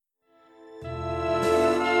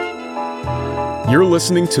You're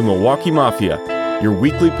listening to Milwaukee Mafia, your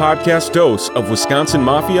weekly podcast dose of Wisconsin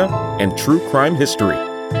Mafia and true crime history.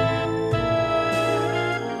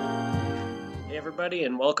 Hey everybody,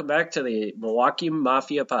 and welcome back to the Milwaukee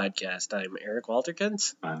Mafia podcast. I'm Eric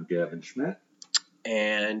Walterkins. I'm Gavin Schmidt.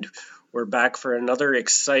 And we're back for another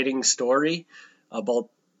exciting story about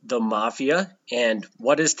the Mafia. And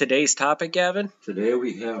what is today's topic, Gavin? Today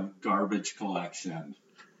we have garbage collection.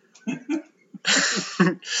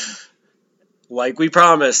 Like we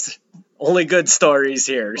promised, only good stories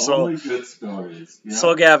here. Only good stories. Yeah.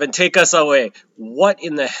 So Gavin, take us away. What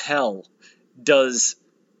in the hell does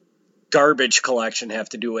garbage collection have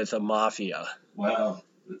to do with a mafia? Well,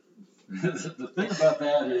 the thing about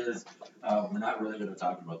that is we're not really going to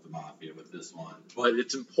talk about the mafia with this one, but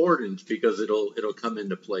it's important because it'll come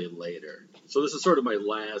into play later. So this is sort of my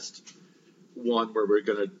last one where we're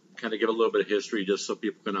going to kind of give a little bit of history just so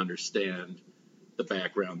people can understand the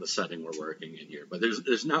background, the setting we're working in here. But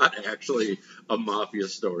there's not actually a mafia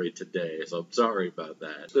story today, so I'm sorry about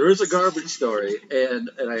that. There is a garbage story, and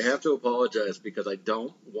I have to apologize because I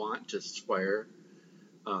don't want to swear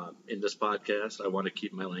in this podcast. I want to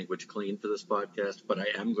keep my language clean for this podcast, but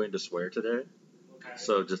I am going to swear today. Okay.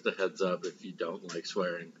 So just a heads up, if you don't like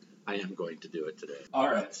swearing, I am going to do it today.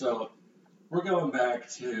 All right, so we're going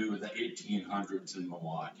back to the 1800s in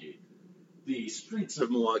Milwaukee. The streets of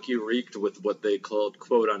Milwaukee reeked with what they called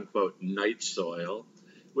quote-unquote night soil,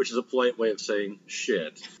 which is a polite way of saying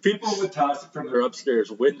shit. People would toss it from their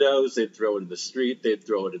upstairs windows, they'd throw it in the street, they'd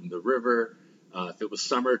throw it in the river. If it was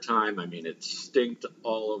summertime, it stinked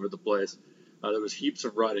all over the place. There was heaps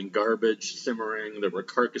of rotting garbage simmering. There were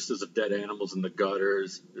carcasses of dead animals in the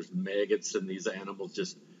gutters. There's maggots in these animals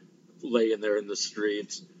just laying there in the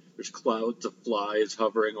streets. There's clouds of flies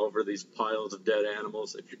hovering over these piles of dead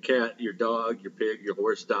animals. If your cat, your dog, your pig, your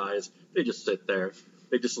horse dies, they just sit there.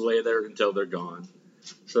 They just lay there until they're gone.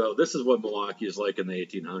 So this is what Milwaukee is like in the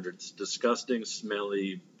 1800s. Disgusting,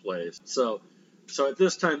 smelly place. So at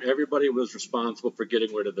this time, everybody was responsible for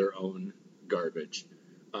getting rid of their own garbage.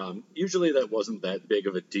 Usually that wasn't that big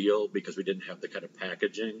of a deal because we didn't have the kind of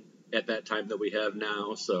packaging at that time that we have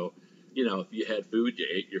now. So, if you had food, you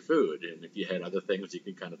ate your food. And if you had other things, you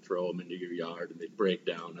can kind of throw them into your yard and they'd break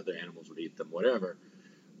down. Other animals would eat them, whatever.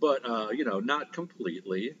 But, not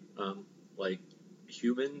completely. Like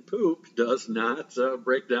human poop does not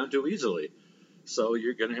break down too easily. So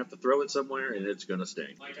you're going to have to throw it somewhere and it's going to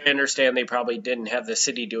stink. I understand they probably didn't have the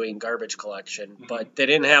city doing garbage collection, but they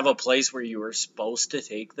didn't have a place where you were supposed to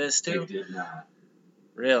take this to? They did not.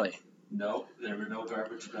 Really? No, there were no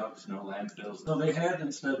garbage dumps, no landfills. So they had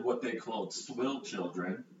instead what they called swill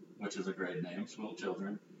children, which is a great name, swill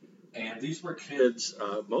children. And these were kids,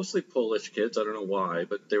 mostly Polish kids, I don't know why,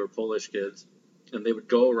 but they were Polish kids. And they would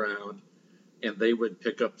go around and they would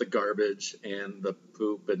pick up the garbage and the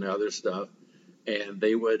poop and the other stuff. And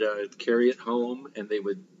they would carry it home and they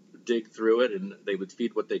would dig through it and they would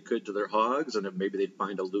feed what they could to their hogs. And then maybe they'd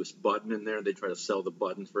find a loose button in there and they'd try to sell the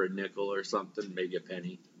button for a nickel or something, maybe a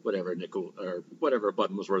penny, whatever a nickel or whatever a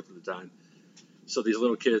button was worth at the time. So these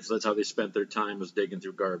little kids, that's how they spent their time, was digging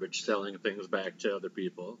through garbage, selling things back to other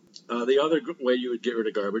people. The other way you would get rid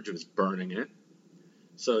of garbage was burning it.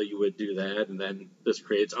 So you would do that, and then this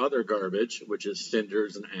creates other garbage, which is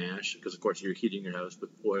cinders and ash, because, of course, you're heating your house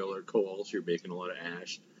with oil or coal, so you're making a lot of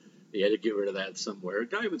ash. You had to get rid of that somewhere. A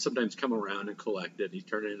guy would sometimes come around and collect it, and he'd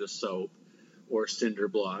turn it into soap or cinder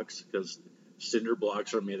blocks, because cinder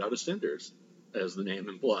blocks are made out of cinders, as the name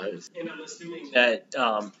implies. And I'm assuming that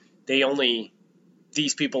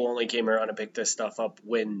these people only came around to pick this stuff up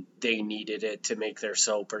when they needed it to make their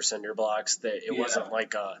soap or cinder blocks, that it wasn't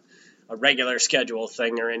like a regular schedule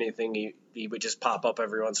thing or anything. He would just pop up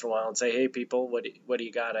every once in a while and say, "Hey, people, what do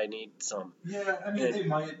you got? I need some." Yeah, they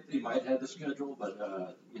might have the schedule, but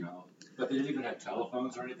but they didn't even have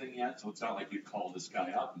telephones or anything yet, so it's not like you'd call this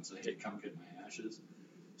guy up and say, "Hey, come get my ashes."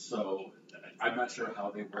 So I'm not sure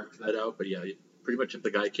how they worked that out, but yeah, pretty much if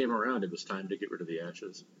the guy came around, it was time to get rid of the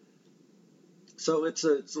ashes. So it's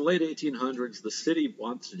the late 1800s. The city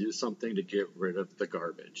wants to do something to get rid of the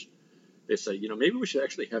garbage. They say, maybe we should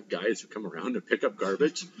actually have guys who come around and pick up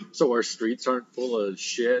garbage so our streets aren't full of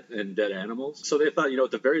shit and dead animals. So they thought,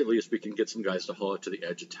 at the very least, we can get some guys to haul it to the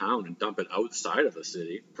edge of town and dump it outside of the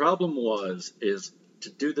city. Problem is to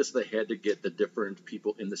do this, they had to get the different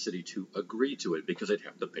people in the city to agree to it because they'd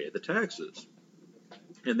have to pay the taxes.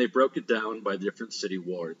 And they broke it down by different city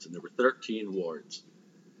wards, and there were 13 wards.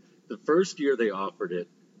 The first year they offered it,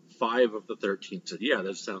 5 of the 13 said, yeah,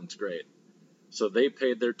 that sounds great. So they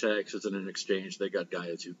paid their taxes, and in exchange, they got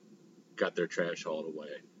guys who got their trash hauled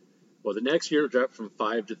away. Well, the next year it dropped from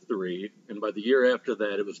 5 to 3, and by the year after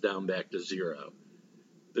that, it was down back to 0.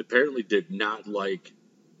 They apparently did not like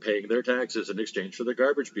paying their taxes in exchange for their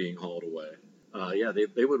garbage being hauled away.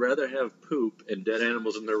 They would rather have poop and dead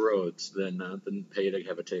animals in their roads than pay to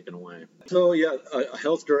have it taken away. So a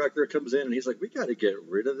health director comes in and he's like, we got to get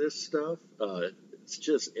rid of this stuff.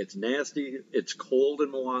 It's nasty. It's cold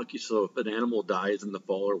in Milwaukee, so if an animal dies in the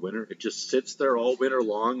fall or winter, it just sits there all winter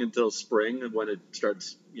long until spring, and when it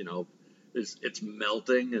starts, it's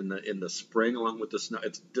melting in the spring along with the snow.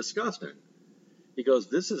 It's disgusting. He goes,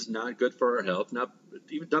 this is not good for our health. Not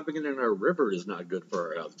even dumping it in our river is not good for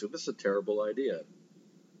our health. So this is a terrible idea.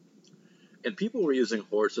 And people were using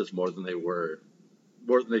horses more than they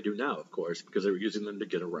do now, of course, because they were using them to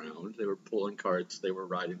get around. They were pulling carts. They were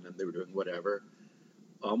riding them. They were doing whatever.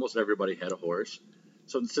 Almost everybody had a horse.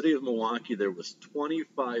 So in the city of Milwaukee, there was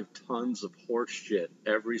 25 tons of horse shit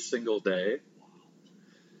every single day.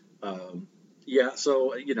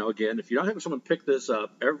 So, again, if you're not having someone pick this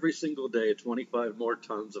up, every single day, 25 more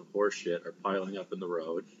tons of horse shit are piling up in the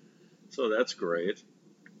road. So that's great.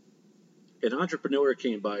 An entrepreneur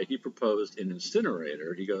came by. He proposed an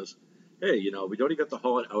incinerator. He goes, hey, we don't even have to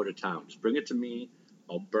haul it out of town. Just bring it to me.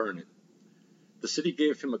 I'll burn it. The city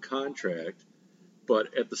gave him a contract,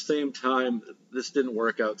 but at the same time, this didn't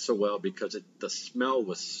work out so well because the smell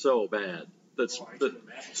was so bad. The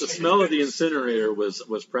smell of the incinerator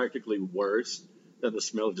was practically worse than the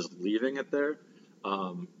smell of just leaving it there.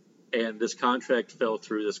 And this contract fell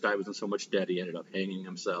through. This guy was in so much debt, he ended up hanging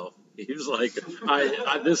himself. He was like,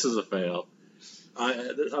 this is a fail.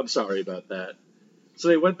 I'm sorry about that. So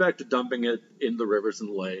they went back to dumping it in the rivers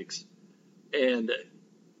and lakes. And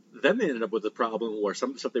then they ended up with a problem where some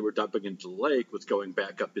of the stuff they were dumping into the lake was going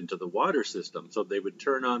back up into the water system. So they would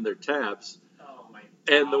turn on their taps,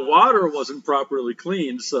 and the water wasn't properly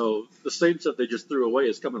cleaned, so the same stuff they just threw away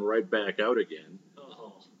is coming right back out again.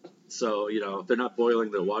 So, they're not boiling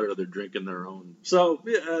their water, they're drinking their own. So,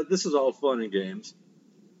 this is all fun and games.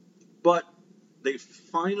 But they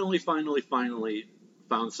finally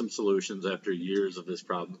found some solutions after years of this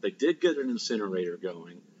problem. They did get an incinerator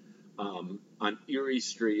going on Erie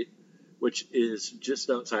Street, which is just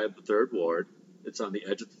outside the 3rd Ward. It's on the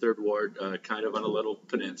edge of the 3rd Ward, kind of on a little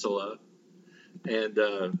peninsula. And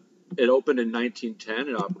it opened in 1910.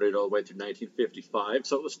 It operated all the way through 1955.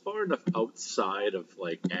 So it was far enough outside of,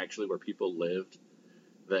 actually where people lived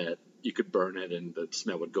that you could burn it and the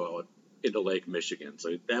smell would go out into Lake Michigan.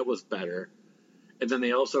 So that was better. And then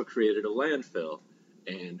they also created a landfill.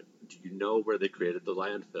 And do you know where they created the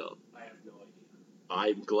landfill? I have no idea.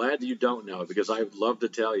 I'm glad you don't know, because I would love to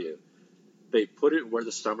tell you. They put it where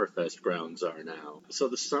the Summerfest grounds are now. So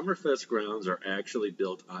the Summerfest grounds are actually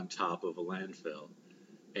built on top of a landfill.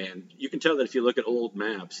 And you can tell that if you look at old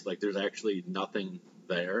maps, there's actually nothing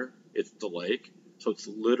there. It's the lake. So it's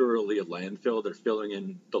literally a landfill. They're filling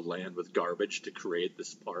in the land with garbage to create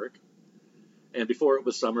this park. And before it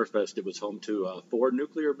was Summerfest, it was home to 4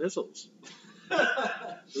 nuclear missiles.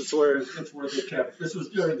 It's where they kept. This was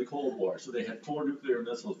during the Cold War, so they had 4 nuclear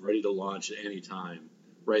missiles ready to launch at any time,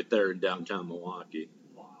 right there in downtown Milwaukee.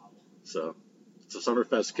 Wow. So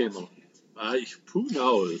Summerfest came along. Who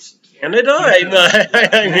knows? Canada? Canada,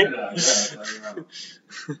 I know.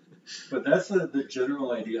 But that's the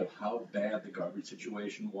general idea of how bad the garbage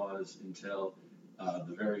situation was until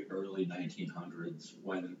the very early 1900s,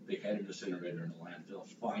 when they had an incinerator and a landfill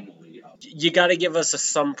finally up. You got to give us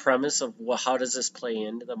some premise of how does this play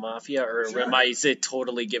into the mafia, or Sure. is it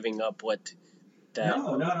totally giving up what that?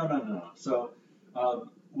 No. So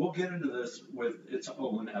we'll get into this with its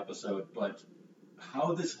own episode, but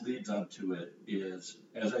how this leads up to it is,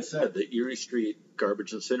 as I said, the Erie Street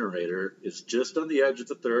garbage incinerator is just on the edge of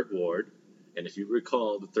the 3rd Ward. And if you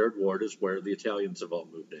recall, the 3rd Ward is where the Italians have all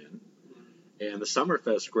moved in. And the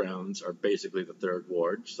Summerfest grounds are basically the 3rd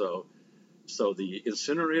Ward. So the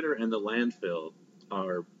incinerator and the landfill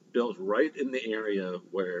are built right in the area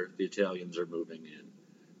where the Italians are moving in.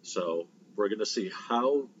 So we're going to see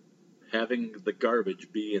how having the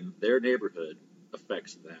garbage be in their neighborhood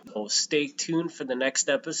affects them. Oh, stay tuned for the next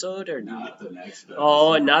episode, or Not the next episode.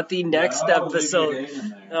 Oh, not the next No, episode. leave you hanging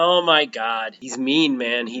there. Oh my God, he's mean,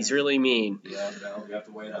 man. He's really mean. Yeah, no, we have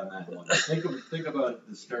to wait on that one. Think about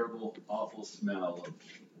this terrible, awful smell of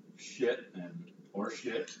shit and horse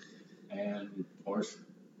shit and horse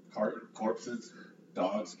corpses,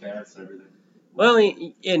 dogs, cats, everything. Well,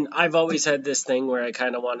 and I've always had this thing where I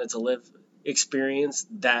kind of wanted to experience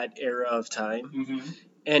that era of time. Mm-hmm.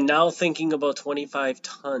 And now thinking about 25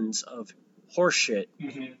 tons of horse shit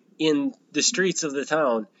in the streets of the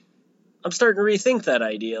town, I'm starting to rethink that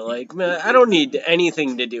idea. Man, I don't need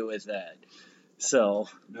anything to do with that. So.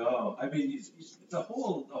 No, I mean, the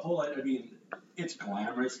whole, I mean, it's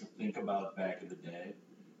glamorous to think about back in the day.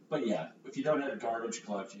 But yeah, if you don't have garbage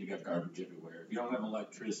collection, you got garbage everywhere. If you don't have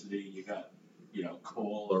electricity, you got,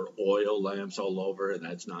 coal or oil lamps all over, and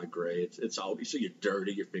that's not great. It's obviously you're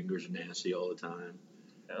dirty, your fingers are nasty all the time.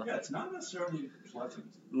 Yeah, it's not necessarily pleasant.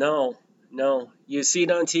 No. You see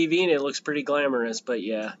it on TV and it looks pretty glamorous, but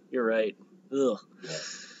yeah, you're right. Ugh. Yeah.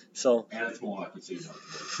 So. And it's Milwaukee, so you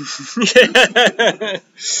know.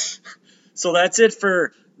 So that's it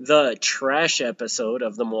for the trash episode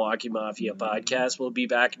of the Milwaukee Mafia podcast. We'll be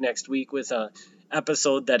back next week with an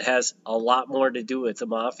episode that has a lot more to do with the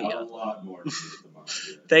Mafia. A lot more to do with the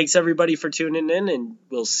Mafia. Thanks, everybody, for tuning in, and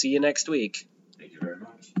we'll see you next week. Thank you very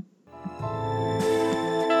much.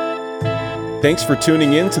 Thanks for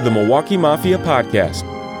tuning in to the Milwaukee Mafia podcast.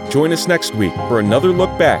 Join us next week for another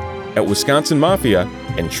look back at Wisconsin Mafia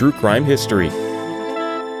and true crime history.